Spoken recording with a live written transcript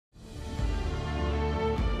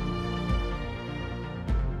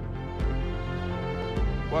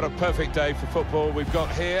What a perfect day for football we've got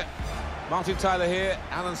here. Martin Tyler here,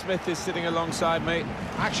 Alan Smith is sitting alongside me.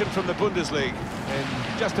 Action from the Bundesliga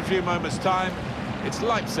in just a few moments' time. It's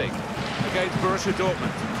Leipzig against Borussia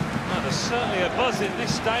Dortmund. Well, there's certainly a buzz in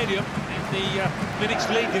this stadium in the minutes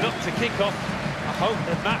leading up to kick-off. I hope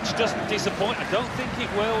the match doesn't disappoint. I don't think it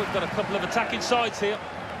will. We've got a couple of attacking sides here.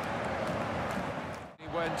 He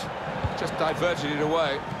went, just diverted it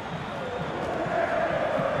away.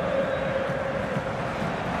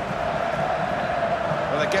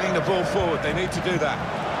 Well, they're getting the ball forward. They need to do that.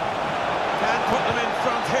 Can put them in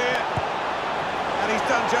front here. And he's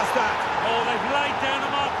done just that. Oh, they've laid down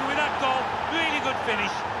a marker with that goal. Really good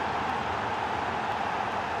finish.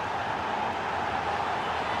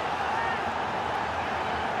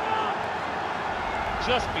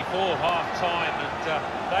 Just before half-time, and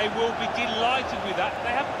they will be delighted with that.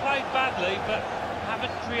 They haven't played badly, but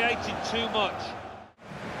haven't created too much.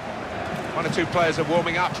 One or two players are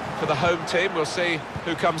warming up for the home team. We'll see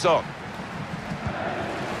who comes on.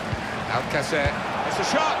 Alcacer. It's a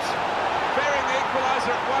shot! Burying the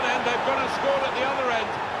equaliser at one end. They've gone and scored at the other end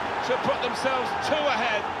to put themselves two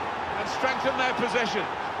ahead and strengthen their position.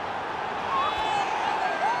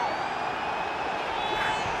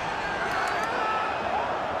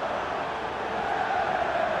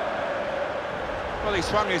 Well, he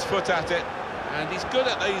swung his foot at it, and he's good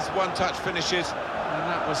at these one-touch finishes, and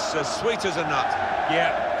that was as sweet as a nut.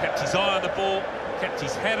 Yeah, kept his eye on the ball, kept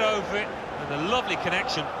his head over it, and a lovely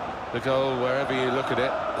connection. The goal, wherever you look at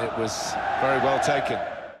it, it was very well taken.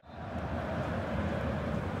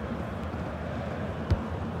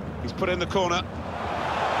 He's put in the corner.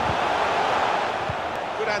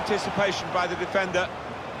 Good anticipation by the defender.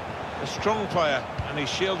 A strong player, and he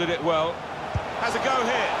shielded it well. Has a go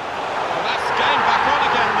here. Well, that's game back on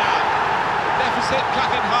again now. The deficit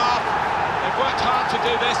cut in half. They've worked hard to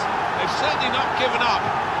do this. They've certainly not given up.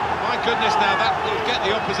 My goodness, now that will get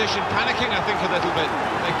the opposition panicking, I think, a little bit.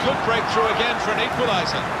 They could break through again for an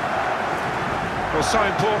equaliser. Well, so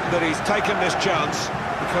important that he's taken this chance,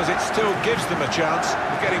 because it still gives them a chance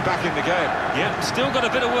of getting back in the game. Yeah, still got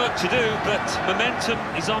a bit of work to do, but momentum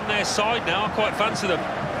is on their side now. I quite fancy them.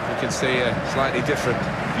 You can see a slightly different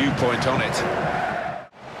viewpoint on it.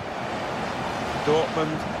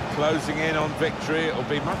 Dortmund closing in on victory. It will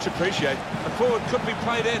be much appreciated. The forward could be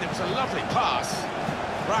played in. It was a lovely pass.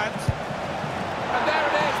 Brandt. And there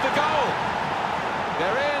it is, the goal.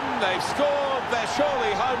 They're in, they've scored, they're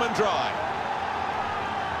surely home and dry.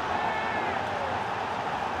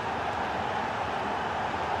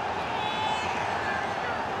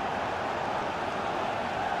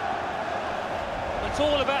 It's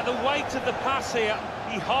all about the weight of the pass here.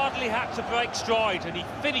 He hardly had to break stride, and he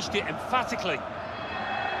finished it emphatically.